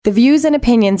The views and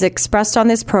opinions expressed on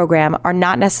this program are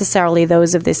not necessarily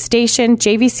those of this station,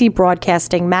 JVC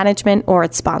Broadcasting Management, or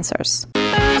its sponsors.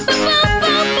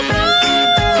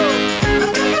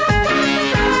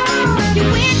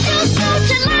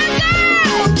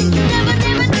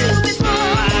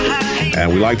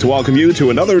 And we'd like to welcome you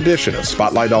to another edition of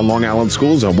Spotlight on Long Island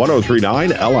Schools on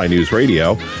 103.9 LI News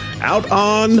Radio, out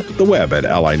on the web at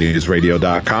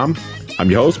linewsradio.com. I'm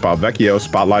your host, Bob Vecchio.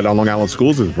 Spotlight on Long Island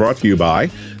Schools is brought to you by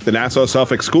the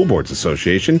Nassau-Suffolk School Boards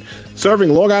Association,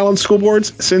 serving Long Island school boards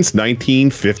since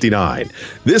 1959.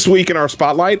 This week in our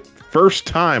Spotlight, first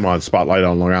time on Spotlight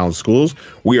on Long Island Schools,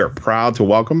 we are proud to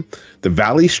welcome the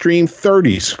Valley Stream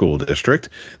 30 School District.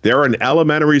 They're an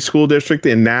elementary school district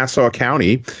in Nassau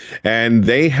County, and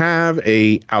they have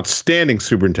a outstanding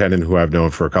superintendent who I've known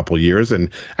for a couple of years,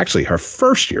 and actually her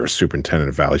first year as superintendent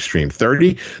of Valley Stream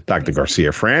 30, Dr.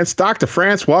 Garcia France. Dr.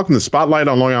 France, welcome to Spotlight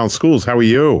on Long Island Schools. How are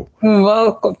you?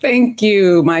 Welcome. Thank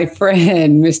you, my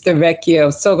friend, Mr.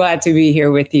 Vecchio. So glad to be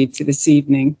here with you this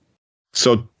evening.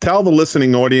 So tell the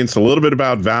listening audience a little bit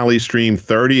about Valley Stream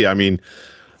 30. I mean,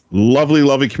 lovely,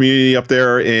 lovely community up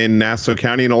there in Nassau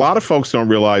County. And a lot of folks don't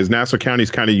realize Nassau County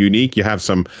is kind of unique. You have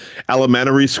some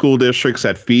elementary school districts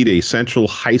that feed a central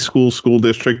high school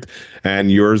district,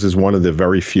 and yours is one of the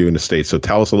very few in the state. So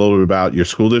tell us a little bit about your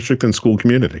school district and school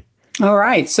community. All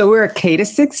right. So we're a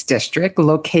K-6 district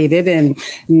located in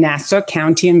Nassau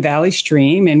County and Valley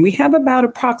Stream, and we have about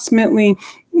approximately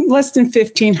less than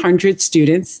 1,500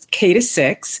 students,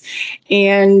 K-6.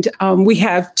 And we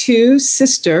have two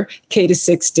sister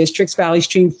K-6 districts, Valley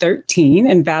Stream 13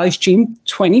 and Valley Stream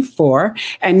 24.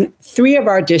 And three of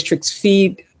our districts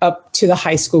feed up to the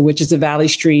high school, which is the Valley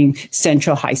Stream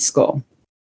Central High School.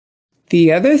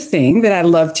 The other thing that I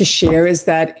love to share is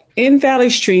that in Valley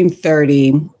Stream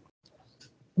 30,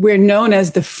 we're known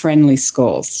as the friendly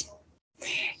schools.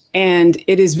 And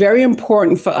it is very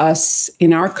important for us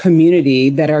in our community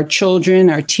that our children,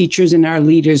 our teachers, and our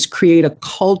leaders create a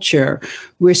culture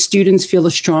where students feel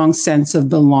a strong sense of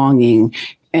belonging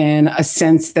and a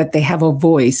sense that they have a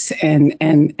voice and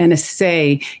a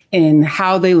say in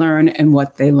how they learn and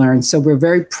what they learn. So we're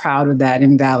very proud of that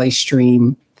in Valley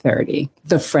Stream 30,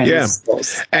 the friendly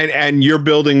schools. And you're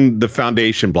building the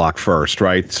foundation block first,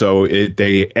 right? So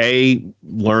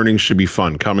learning should be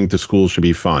fun. Coming to school should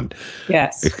be fun.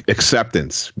 Yes.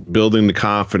 Acceptance, building the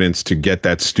confidence to get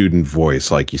that student voice,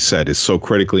 like you said, is so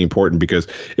critically important, because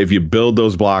if you build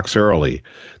those blocks early,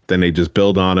 then they just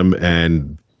build on them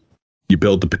and you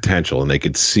build the potential, and they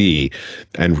could see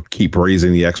and keep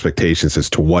raising the expectations as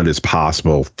to what is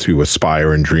possible to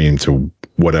aspire and dream to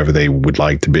whatever they would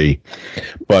like to be.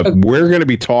 But we're going to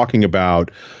be talking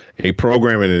about a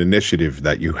program and an initiative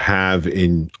that you have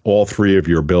in all three of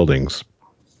your buildings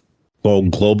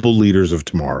called Global Leaders of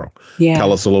Tomorrow. Yeah.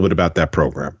 Tell us a little bit about that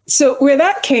program. So where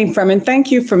that came from, and thank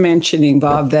you for mentioning,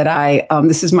 Bob, that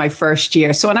this is my first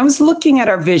year. So when I was looking at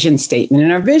our vision statement,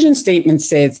 and our vision statement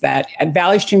says that at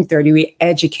Valley Stream 30, we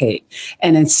educate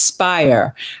and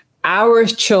inspire our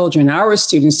children, our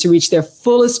students to reach their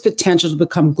fullest potential to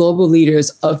become global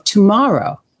leaders of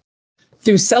tomorrow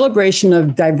through celebration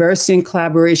of diversity and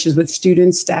collaborations with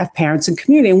students, staff, parents, and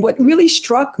community. And what really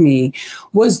struck me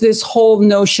was this whole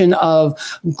notion of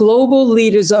global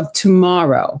leaders of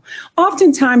tomorrow.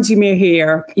 Oftentimes you may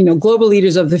hear, global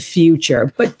leaders of the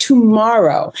future, but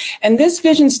tomorrow. And this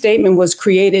vision statement was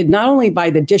created not only by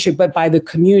the district, but by the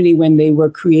community when they were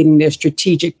creating their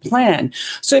strategic plan.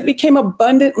 So it became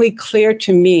abundantly clear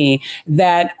to me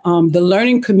that the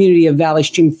learning community of Valley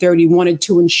Stream 30 wanted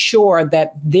to ensure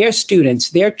that their students,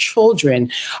 their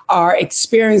children, are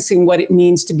experiencing what it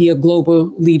means to be a global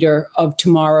leader of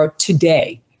tomorrow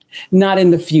today, not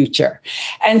in the future.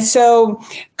 And so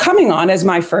coming on as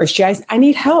my first year, I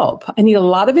need help. I need a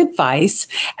lot of advice.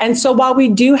 And so while we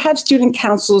do have student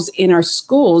councils in our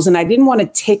schools, and I didn't want to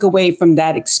take away from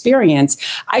that experience,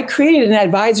 I created an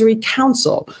advisory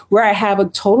council where I have a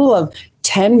total of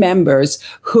 10 members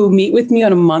who meet with me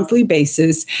on a monthly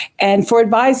basis and for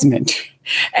advisement.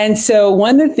 And so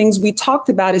one of the things we talked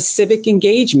about is civic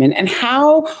engagement and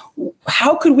how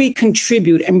could we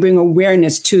contribute and bring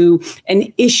awareness to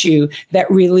an issue that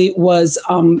really was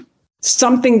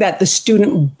something that the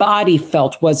student body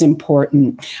felt was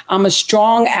important. I'm a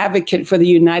strong advocate for the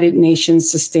United Nations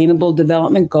Sustainable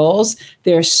Development Goals.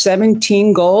 There are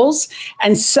 17 goals.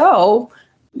 And so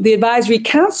the advisory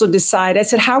council decided, I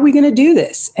said, how are we going to do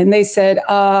this? And they said,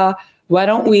 why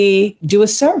don't we do a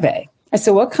survey? I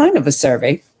said, what kind of a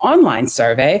survey? Online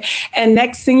survey. And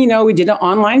next thing you know, we did an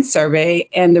online survey.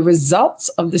 And the results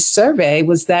of the survey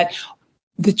was that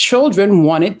the children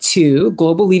wanted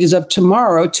global leaders of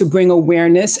tomorrow, to bring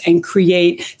awareness and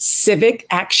create civic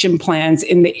action plans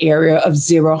in the area of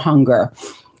zero hunger,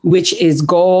 which is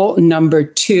goal number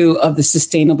 2 of the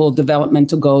Sustainable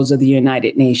Developmental Goals of the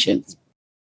United Nations.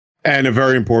 And a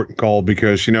very important goal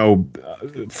because,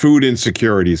 food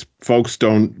insecurities, folks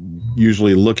don't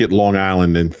usually look at Long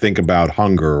Island and think about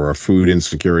hunger or food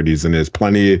insecurities. And there's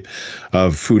plenty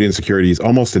of food insecurities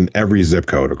almost in every zip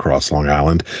code across Long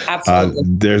Island. Absolutely.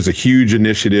 There's a huge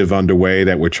initiative underway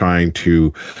that we're trying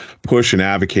to push and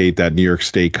advocate that New York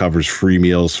State covers free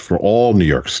meals for all New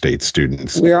York State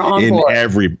students. We're on in board.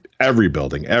 every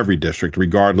building, every district,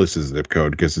 regardless of zip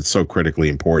code, because it's so critically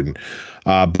important.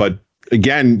 But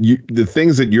again, the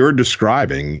things that you're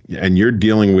describing, and you're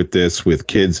dealing with this with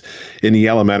kids in the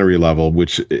elementary level,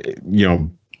 which,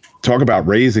 talk about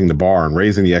raising the bar and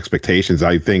raising the expectations.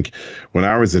 I think when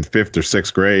I was in 5th or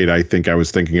 6th grade, I think I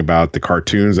was thinking about the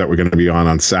cartoons that were going to be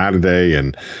on Saturday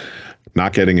and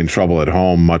not getting in trouble at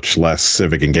home, much less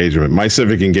civic engagement. My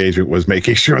civic engagement was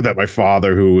making sure that my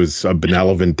father, who was a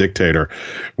benevolent dictator,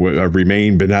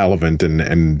 remained benevolent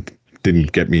and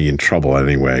didn't get me in trouble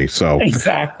anyway. So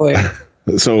exactly.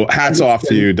 So hats off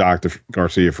to you, Dr.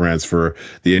 Garcia-Franz, for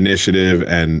the initiative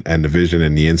and the vision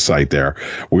and the insight there.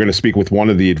 We're going to speak with one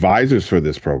of the advisors for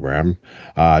this program,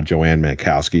 Joanne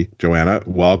Mankowski. Joanna,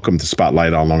 welcome to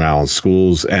Spotlight on Long Island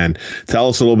Schools, and tell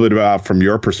us a little bit about, from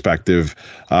your perspective,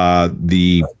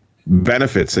 the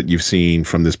benefits that you've seen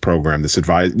from this program. This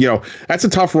advice, that's a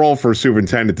tough role for a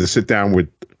superintendent, to sit down with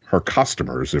her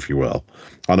customers, if you will,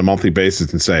 on a monthly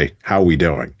basis and say, how are we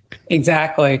doing?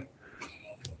 Exactly.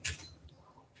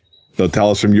 So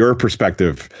tell us from your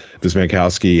perspective, Ms.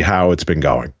 Mankowski, how it's been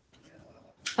going.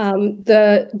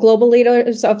 The Global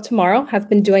Leaders of Tomorrow have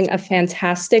been doing a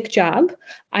fantastic job.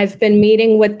 I've been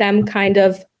meeting with them, kind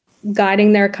of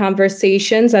guiding their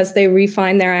conversations as they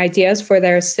refine their ideas for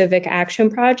their civic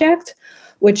action project,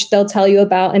 which they'll tell you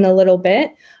about in a little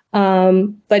bit.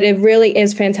 But it really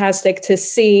is fantastic to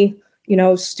see,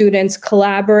 students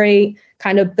collaborate,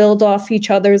 kind of build off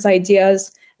each other's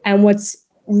ideas. And what's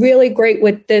really great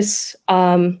with this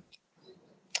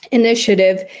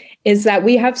initiative is that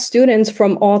we have students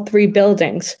from all 3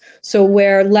 buildings. So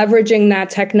we're leveraging that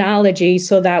technology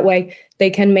so that way they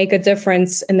can make a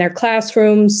difference in their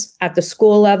classrooms, at the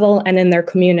school level, and in their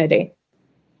community.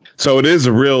 So it is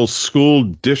a real school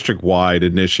district-wide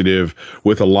initiative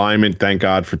with alignment. Thank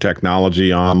God for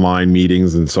technology, online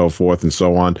meetings, and so forth and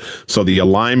so on. So the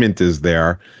alignment is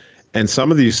there. And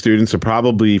some of these students are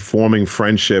probably forming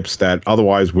friendships that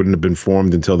otherwise wouldn't have been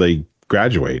formed until they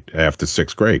graduate after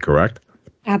 6th grade, correct?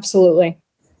 Absolutely.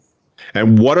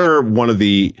 And what are one of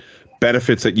the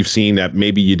benefits that you've seen that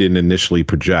maybe you didn't initially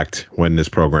project when this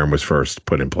program was first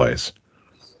put in place?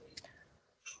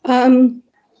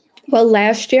 Well,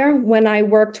 last year when I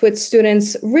worked with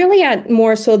students, really at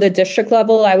more so the district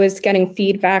level, I was getting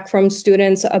feedback from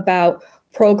students about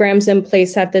programs in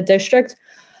place at the district.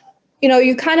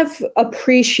 You kind of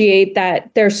appreciate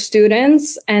that they're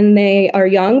students and they are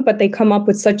young, but they come up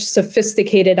with such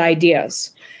sophisticated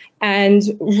ideas. And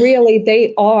really,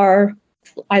 they are,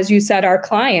 as you said, our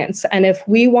clients. And if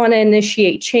we want to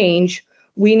initiate change,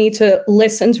 we need to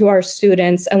listen to our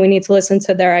students and we need to listen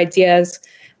to their ideas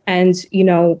and,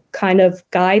 kind of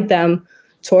guide them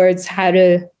towards how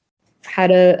to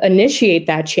initiate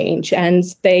that change. And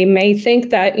they may think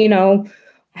that,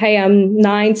 hey, I'm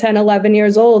 9, 10, 11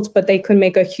 years old, but they could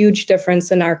make a huge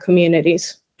difference in our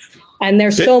communities. And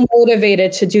they're so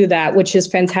motivated to do that, which is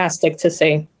fantastic to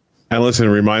see. And listen,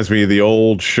 it reminds me of the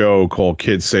old show called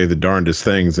Kids Say the Darndest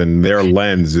Things, and their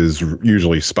lens is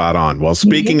usually spot on. Well,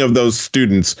 speaking of those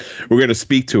students, we're going to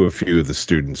speak to a few of the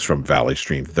students from Valley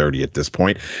Stream 30 at this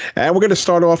point. And we're going to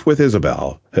start off with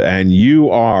Isabel. And you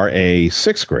are a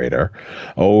 6th grader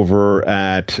over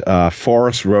at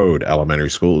Forest Road Elementary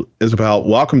School. Isabel,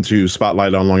 welcome to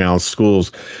Spotlight on Long Island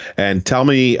Schools. And tell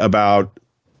me about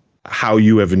how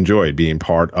you have enjoyed being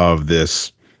part of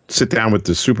this. Sit down with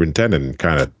the superintendent and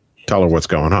kind of tell her what's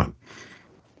going on.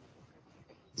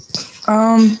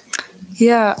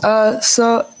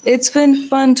 So it's been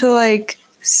fun to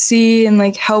see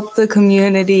and help the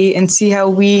community and see how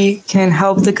we can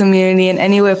help the community in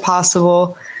any way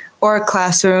possible, or our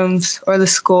classrooms or the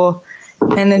school.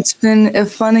 And it's been a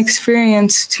fun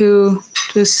experience to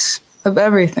just of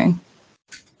everything.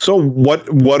 So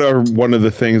what are one of the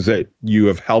things that you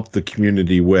have helped the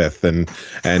community with, and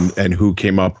who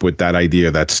came up with that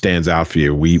idea that stands out for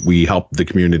you? We help the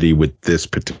community with this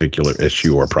particular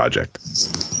issue or project.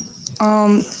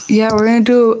 We're going to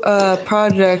do a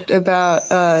project about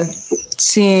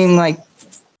seeing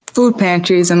food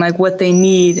pantries and what they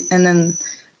need, and then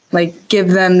like give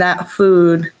them that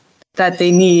food that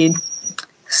they need.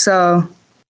 So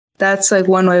that's like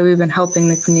one way we've been helping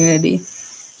the community.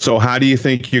 So how do you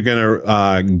think you're going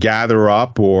to gather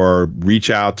up or reach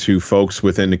out to folks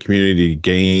within the community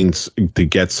to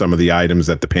get some of the items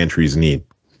that the pantries need?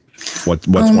 What's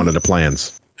one of the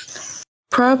plans?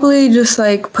 Probably just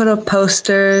like put up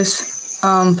posters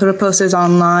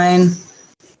online.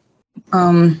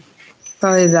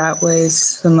 Probably that way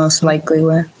is the most likely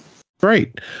way.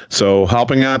 Great. So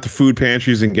helping out the food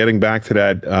pantries and getting back to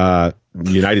that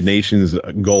United Nations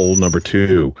goal number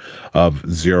 2 of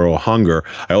zero hunger.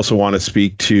 I also want to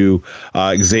speak to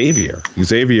Xavier.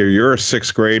 Xavier, you're a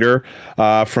 6th grader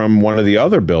from one of the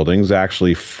other buildings,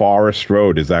 actually Forest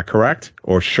Road. Is that correct?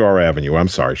 Or Shore Avenue? I'm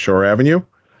sorry, Shore Avenue?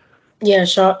 Yeah,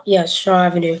 Shore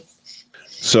Avenue.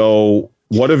 So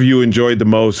what have you enjoyed the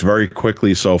most very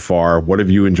quickly so far? What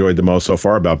have you enjoyed the most so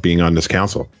far about being on this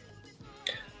council?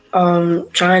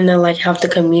 Trying to like help the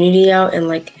community out in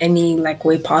like any like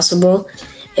way possible,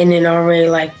 and then already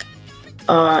like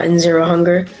in zero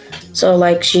hunger. So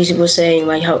like she was saying,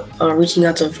 like help reaching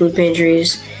out to food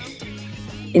pantries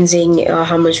and seeing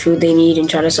how much food they need and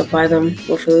try to supply them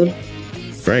with food.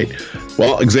 Great.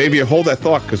 Well, Xavier, hold that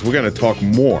thought because we're going to talk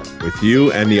more with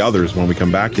you and the others when we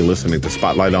come back. You're listening to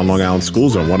Spotlight on Long Island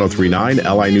Schools on 103.9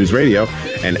 LI News Radio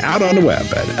and out on the web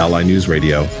at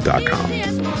linewsradio.com.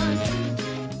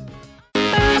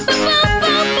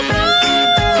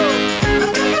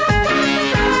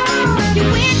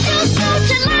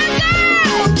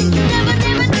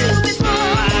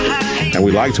 And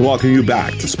we'd like to welcome you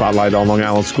back to Spotlight on Long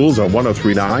Island Schools on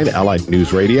 103.9 LI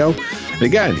News Radio. And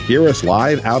again, hear us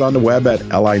live out on the web at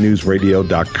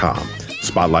linewsradio.com.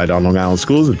 Spotlight on Long Island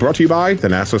Schools is brought to you by the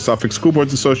Nassau Suffolk School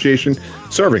Boards Association,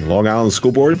 serving Long Island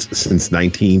school boards since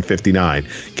 1959.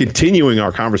 Continuing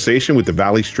our conversation with the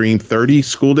Valley Stream 30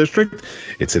 School District.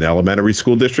 It's an elementary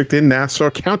school district in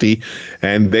Nassau County,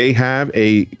 and they have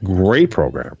a great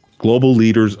program, Global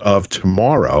Leaders of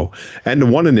Tomorrow. And the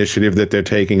one initiative that they're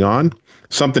taking on,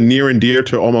 something near and dear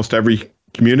to almost every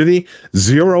community,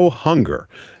 zero hunger,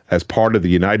 as part of the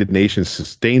United Nations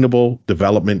Sustainable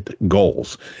Development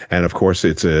Goals. And of course,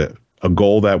 it's a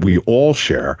goal that we all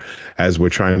share as we're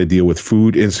trying to deal with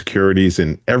food insecurities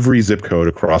in every zip code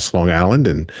across Long Island.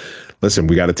 And listen,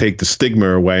 we got to take the stigma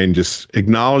away and just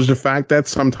acknowledge the fact that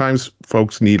sometimes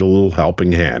folks need a little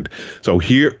helping hand. So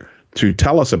here to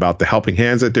tell us about the helping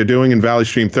hands that they're doing in Valley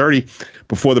Stream 30,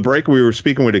 before the break, we were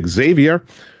speaking with Xavier,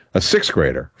 a 6th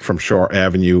grader from Shore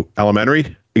Avenue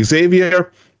Elementary.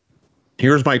 Xavier,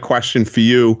 here's my question for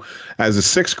you. As a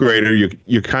 6th grader,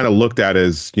 you're kind of looked at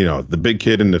as, you know, the big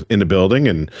kid in the building,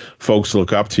 and folks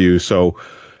look up to you. So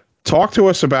talk to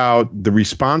us about the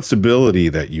responsibility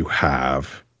that you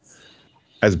have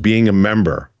as being a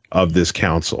member of this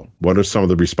council. What are some of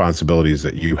the responsibilities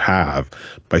that you have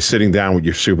by sitting down with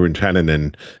your superintendent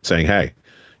and saying, hey,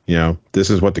 you know, this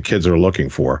is what the kids are looking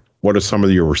for? What are some of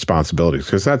your responsibilities?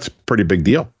 Because that's a pretty big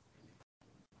deal.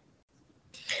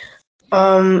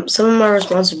 Some of my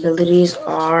responsibilities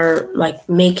are like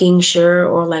making sure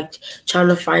or like trying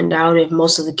to find out if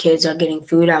most of the kids are getting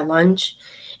food at lunch,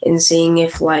 and seeing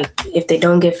if they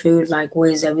don't get food, like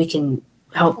ways that we can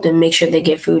help them make sure they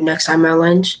get food next time at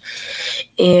lunch.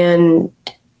 And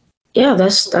yeah,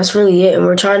 that's really it. And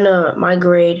we're trying to, my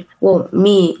grade, well,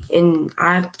 me, and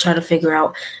I have to try to figure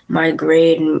out my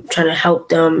grade and trying to help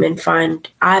them and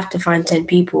I have to find 10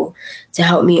 people to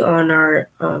help me on our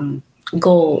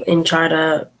goal and try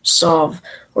to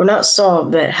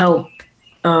help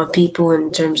people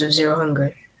in terms of zero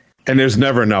hunger. And there's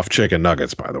never enough chicken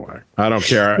nuggets, by the way. I don't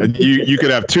care. You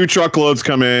could have 2 truckloads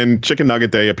come in, chicken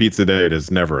nugget day, a pizza day. It is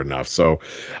never enough. So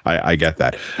I get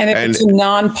that. And if it's a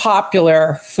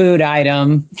non-popular food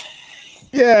item.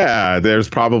 Yeah, there's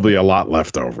probably a lot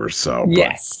left over. So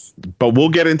yes. But we'll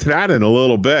get into that in a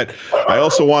little bit. I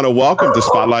also want to welcome to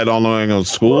Spotlight on Long Island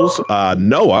Schools,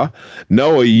 Noah.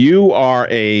 Noah, you are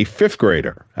a 5th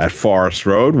grader at Forest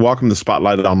Road. Welcome to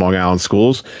Spotlight on Long Island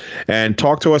Schools, and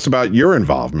talk to us about your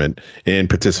involvement in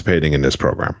participating in this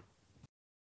program.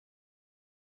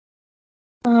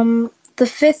 The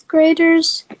 5th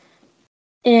graders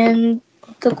in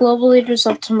the Global Leaders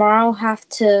of Tomorrow have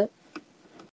to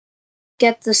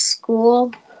get the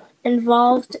school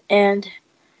involved and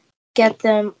get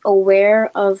them aware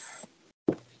of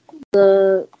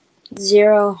the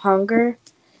zero hunger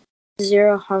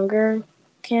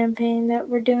campaign that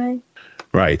we're doing.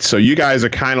 Right. So you guys are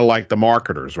kind of like the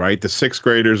marketers, right? The 6th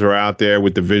graders are out there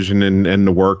with the vision and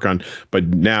the work on, but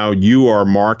now you are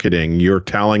marketing, you're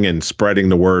telling and spreading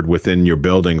the word within your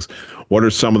buildings. What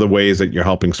are some of the ways that you're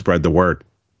helping spread the word?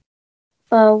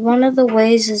 One of the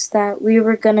ways is that we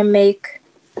were going to make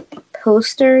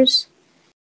posters,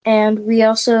 and we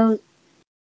also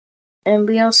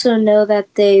know that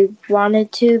they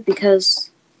wanted to because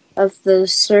of the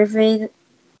survey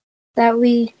that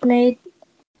we made.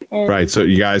 And Right. So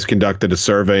you guys conducted a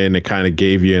survey and it kind of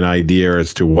gave you an idea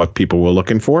as to what people were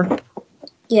looking for?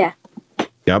 yeah.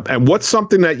 Yep. And what's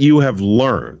something that you have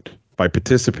learned by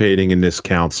participating in this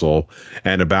council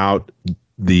and about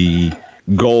the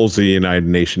goals of the United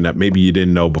Nations that maybe you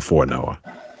didn't know before, Noah?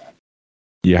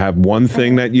 You have one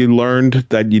thing that you learned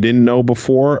that you didn't know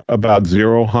before about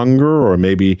zero hunger, or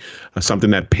maybe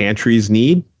something that pantries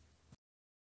need?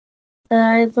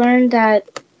 I learned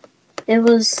that it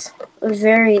was a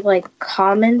very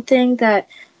common thing that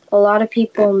a lot of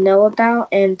people know about,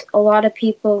 and a lot of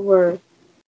people were,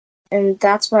 and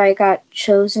that's why I got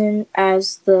chosen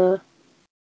as the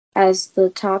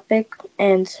topic,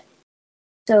 and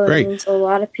so Great. it means a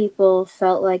lot of people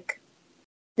felt like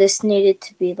this needed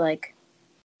to be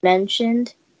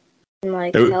mentioned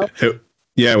and helped.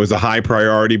 Yeah, it was a high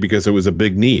priority because it was a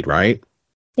big need, right?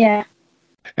 Yeah.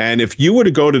 And if you were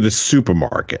to go to the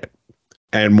supermarket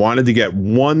and wanted to get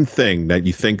one thing that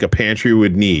you think a pantry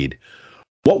would need,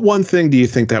 what one thing do you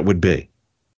think that would be?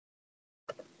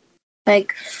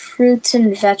 Fruits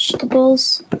and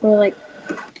vegetables, or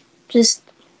just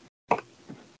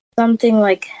something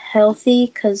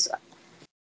healthy, because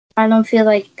I don't feel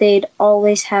like they'd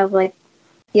always have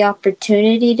the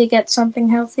opportunity to get something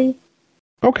healthy.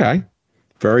 Okay,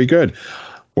 very good.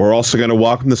 We're also going to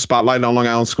welcome the Spotlight on Long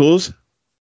Island Schools,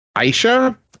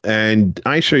 Aisha. And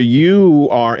Aisha, you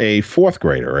are a fourth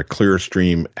grader at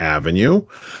Clearstream Avenue.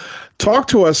 Talk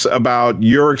to us about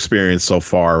your experience so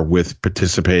far with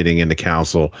participating in the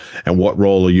council, and what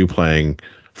role are you playing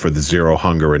for the Zero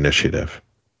Hunger Initiative?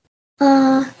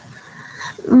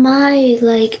 My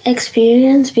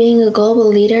experience being a global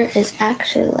leader is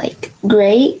actually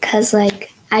great, because I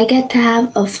get to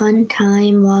have a fun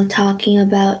time while talking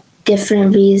about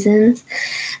different reasons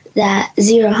that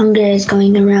zero hunger is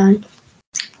going around.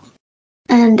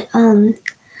 And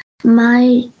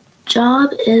my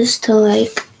job is to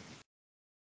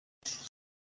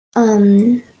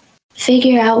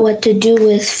figure out what to do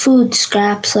with food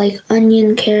scraps like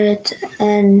onion, carrots,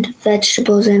 and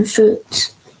vegetables and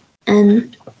fruits.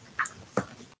 And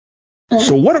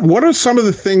so what are some of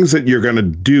the things that you're going to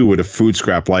do with a food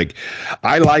scrap?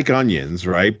 I like onions,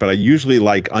 right? But I usually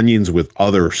like onions with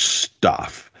other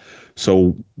stuff.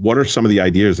 So what are some of the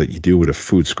ideas that you do with a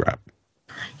food scrap?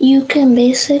 You can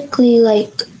basically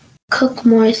cook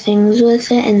more things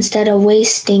with it instead of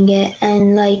wasting it.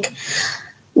 And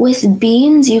with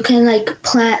beans, you can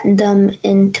plant them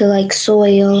into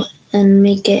soil and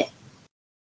make it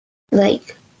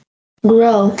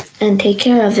grow and take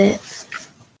care of it.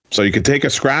 So you could take a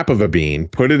scrap of a bean,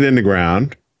 put it in the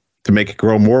ground to make it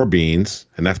grow more beans,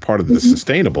 and that's part of the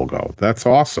sustainable goal. That's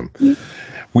awesome.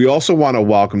 We also want to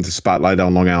welcome to Spotlight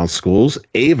on Long Island Schools,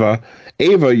 Ava.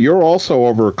 Ava, you're also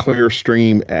over at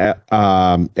Clearstream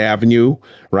Avenue,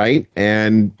 right?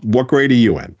 And what grade are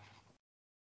you in?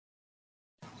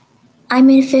 I'm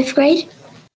in 5th grade.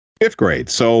 5th grade.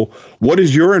 So what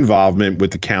is your involvement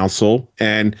with the council,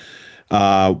 and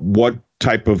what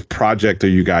type of project are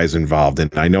you guys involved in?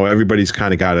 I know everybody's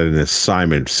kind of got an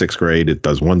assignment. 6th grade, it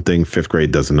does one thing. 5th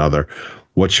grade does another.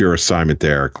 What's your assignment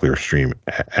there at Clearstream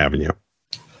Avenue?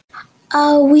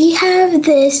 We have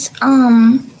this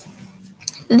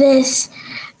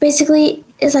basically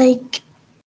is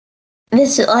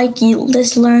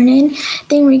this learning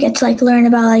thing where you get to learn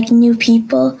about new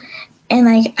people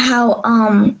and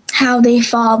how they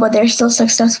fall but they're still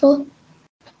successful.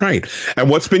 Right.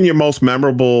 And what's been your most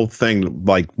memorable thing?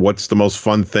 What's the most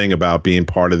fun thing about being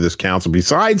part of this council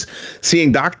besides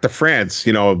seeing Dr. France,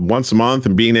 once a month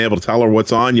and being able to tell her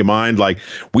what's on your mind?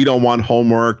 We don't want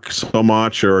homework so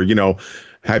much, or,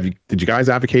 did you guys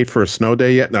advocate for a snow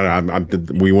day yet? No,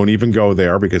 we won't even go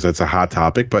there because it's a hot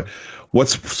topic. But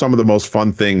what's some of the most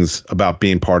fun things about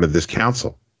being part of this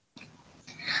council?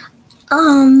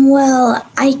 Well,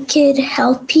 I could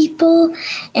help people,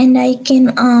 and I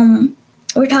can,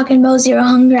 we're talking about zero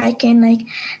hunger. I can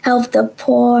help the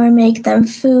poor, make them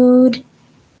food.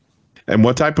 And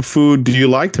what type of food do you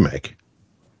like to make?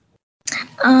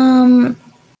 Sometimes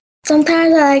I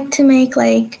like to make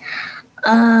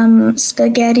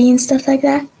spaghetti and stuff like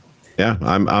that. Yeah,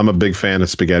 I'm a big fan of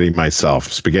spaghetti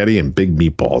myself. Spaghetti and big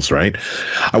meatballs, right?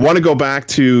 I want to go back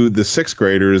to the 6th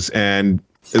graders, and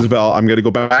Isabel, I'm going to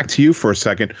go back to you for a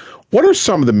second. What are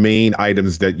some of the main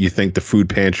items that you think the food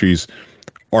pantries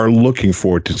are looking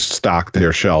for to stock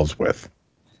their shelves with?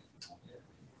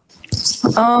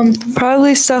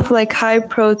 Probably stuff like high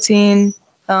protein,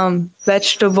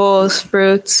 vegetables,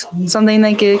 fruits, something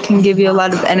like it can give you a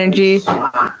lot of energy.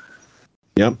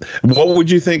 Yep. What would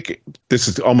you think? This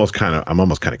is I'm almost kind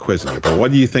of quizzing you, but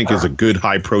what do you think is a good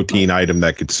high protein item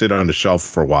that could sit on the shelf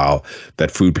for a while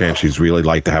that food pantries really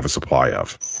like to have a supply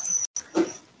of?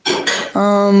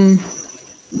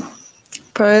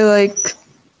 Probably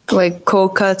like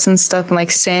cold cuts and stuff, and like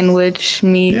sandwich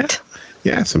meat.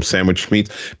 Yeah, some sandwich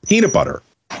meats. Peanut butter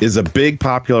is a big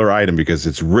popular item because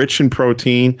it's rich in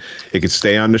protein. It could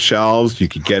stay on the shelves. You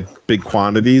could get big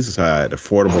quantities at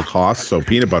affordable costs. So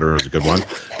peanut butter is a good one.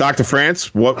 Dr.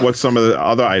 France, what's some of the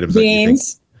other items?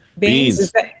 Beans.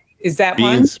 Beans. Is that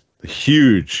beans? One?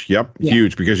 Huge. Yep. Yeah.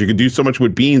 Huge, because you can do so much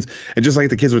with beans. And just like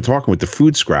the kids were talking with the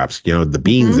food scraps, the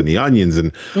beans and the onions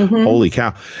and holy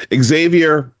cow.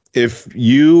 Xavier, if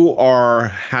you are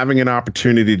having an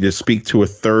opportunity to speak to a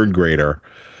third grader,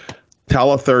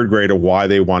 tell a third grader why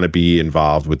they want to be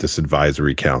involved with this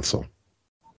advisory council.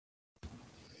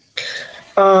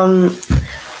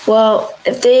 Well,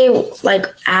 if they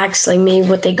ask me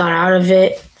what they got out of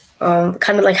it,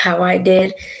 kind of like how I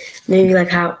did, maybe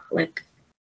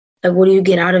what do you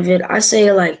get out of it? I say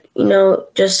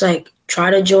just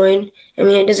try to join. I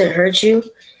mean, it doesn't hurt you.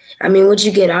 I mean, what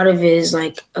you get out of it is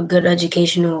a good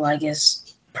educational,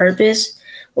 purpose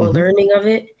or learning of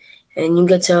it, and you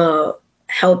get to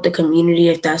help the community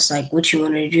if that's what you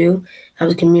want to do. Help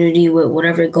the community with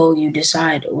whatever goal you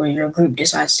decide or your group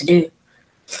decides to do.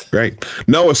 Great.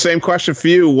 Noah, same question for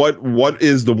you. What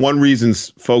is the one reason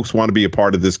folks want to be a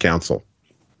part of this council?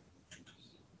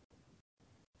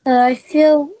 I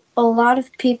feel a lot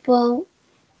of people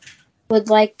would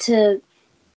like to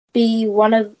be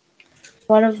one of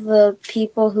the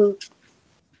people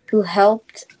who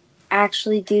helped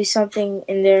actually do something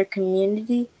in their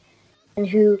community and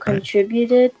who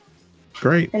contributed.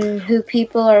 Great. And who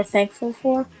people are thankful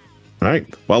for. All right.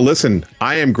 Well, listen,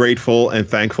 I am grateful and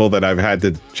thankful that I've had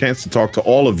the chance to talk to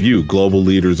all of you global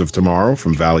leaders of tomorrow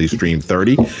from Valley Stream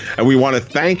 30. And we want to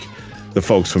thank the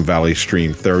folks from Valley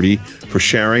Stream 30 for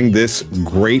sharing this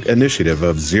great initiative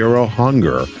of Zero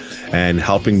Hunger and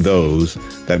helping those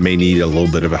that may need a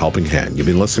little bit of a helping hand. You've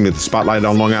been listening to the Spotlight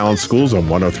on Long Island Schools on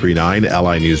 103.9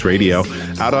 LI News Radio,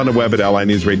 out on the web at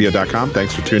linewsradio.com.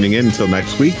 Thanks for tuning in. Until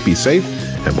next week, be safe,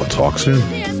 and we'll talk soon.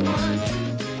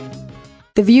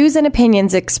 The views and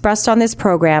opinions expressed on this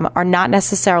program are not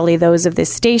necessarily those of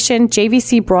this station,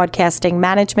 JVC Broadcasting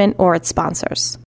Management, or its sponsors.